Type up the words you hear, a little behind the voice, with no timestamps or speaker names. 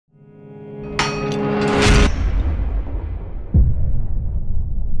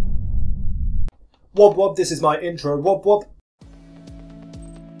Wob wob, this is my intro, wob wob.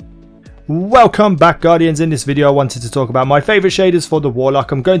 Welcome back, Guardians. In this video I wanted to talk about my favourite shaders for the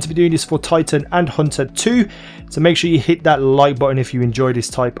Warlock. I'm going to be doing this for Titan and Hunter 2, so make sure you hit that like button if you enjoy this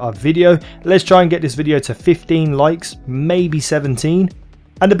type of video. Let's try and get this video to 15 likes, maybe 17.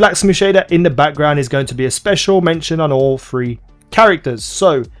 And the blacksmith shader in the background is going to be a special mention on all three characters,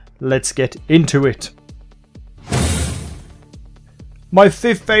 so let's get into it. My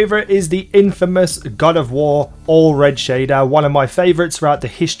fifth favourite is the infamous God of War all red shader, one of my favourites throughout the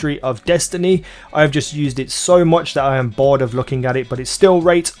history of Destiny. I've just used it so much that I am bored of looking at it, but it still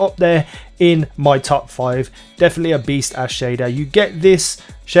rates up there in my top 5. Definitely a beast ass shader. You get this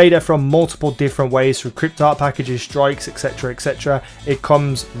shader from multiple different ways, through crypt art packages, strikes, etc, etc. It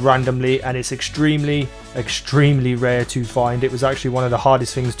comes randomly and it's extremely rare to find. It was actually one of the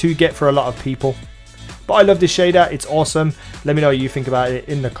hardest things to get for a lot of people. But I love this shader, it's awesome. Let me know what you think about it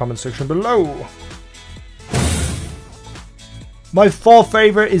in the comment section below. My fourth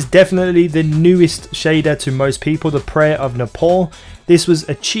favourite is definitely the newest shader to most people, the Prayer of Nepal. This was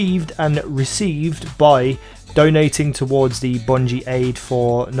achieved and received by donating towards the Bungie aid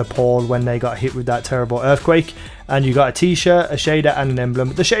for Nepal when they got hit with that terrible earthquake. And you got a t-shirt, a shader and an emblem.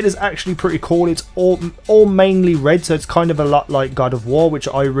 The shader is actually pretty cool. It's all mainly red, so it's kind of a lot like God of War, which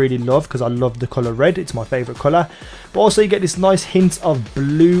I really love because I love the colour red. It's my favourite colour. But also you get this nice hint of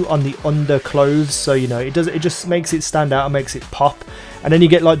blue on the underclothes, so you know it just makes it stand out and makes it pop. And then you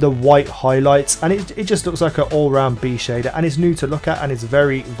get like the white highlights, and it just looks like an all-round B shader, and it's new to look at and it's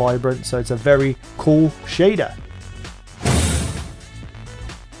very vibrant, so it's a very cool shader.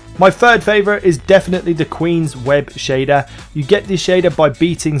 My third favourite is definitely the Queen's Web shader. You get this shader by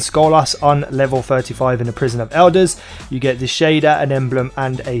beating Skolas on level 35 in the Prison of Elders. You get this shader, an emblem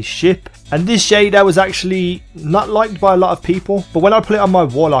and a ship. And this shader was actually not liked by a lot of people, but when I put it on my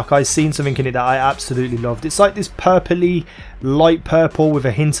Warlock, I seen something in it that I absolutely loved. It's like this purpley, light purple with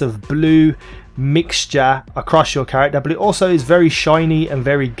a hint of blue mixture across your character, but it also is very shiny and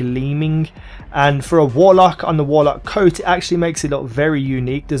very gleaming. And for a Warlock, on the Warlock coat, it actually makes it look very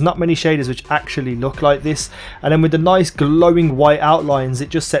unique. There's not many shaders which actually look like this, and then with the nice glowing white outlines, it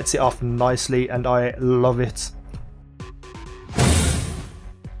just sets it off nicely and I love it.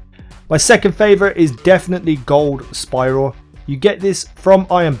 My second favourite is definitely Gold Spiral. You get this from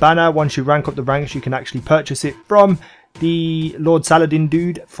Iron Banner. Once you rank up the ranks, you can actually purchase it from the Lord Saladin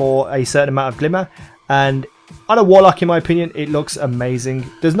dude for a certain amount of glimmer, and on a Warlock, in my opinion, it looks amazing.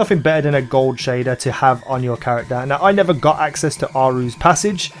 There's nothing better than a gold shader to have on your character. Now, I never got access to Aru's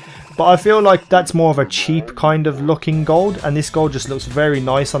passage, but I feel like that's more of a cheap kind of looking gold, and this gold just looks very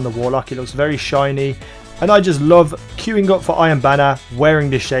nice on the Warlock. It looks very shiny, and I just love queuing up for Iron Banner, wearing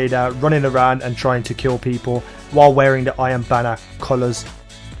this shader, running around and trying to kill people while wearing the Iron Banner colours.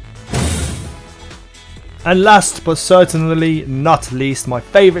 And last but certainly not least, my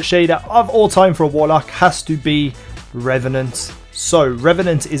favourite shader of all time for a Warlock has to be Revenant. So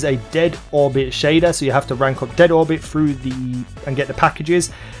Revenant is a dead orbit shader, so you have to rank up dead orbit through and get the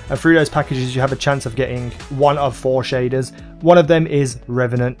packages, and through those packages you have a chance of getting one of 4 shaders. One of them is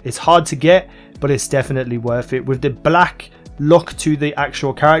Revenant. It's hard to get, but it's definitely worth it. With the black look to the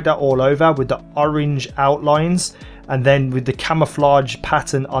actual character all over, with the orange outlines, and then with the camouflage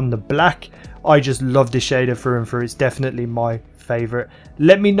pattern on the black, I just love this shader through and through. It's definitely my favourite.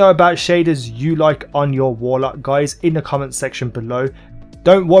 Let me know about shaders you like on your Warlock, guys, in the comment section below.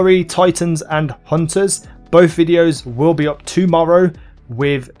 Don't worry, Titans and Hunters, both videos will be up tomorrow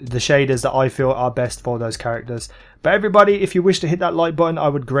with the shaders that I feel are best for those characters. But everybody, if you wish to hit that like button, I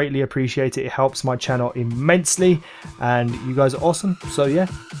would greatly appreciate it. It helps my channel immensely, and you guys are awesome. So yeah,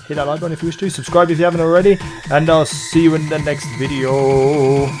 hit that like button if you wish to. Subscribe if you haven't already, and I'll see you in the next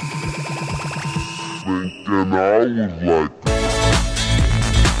video. And I was like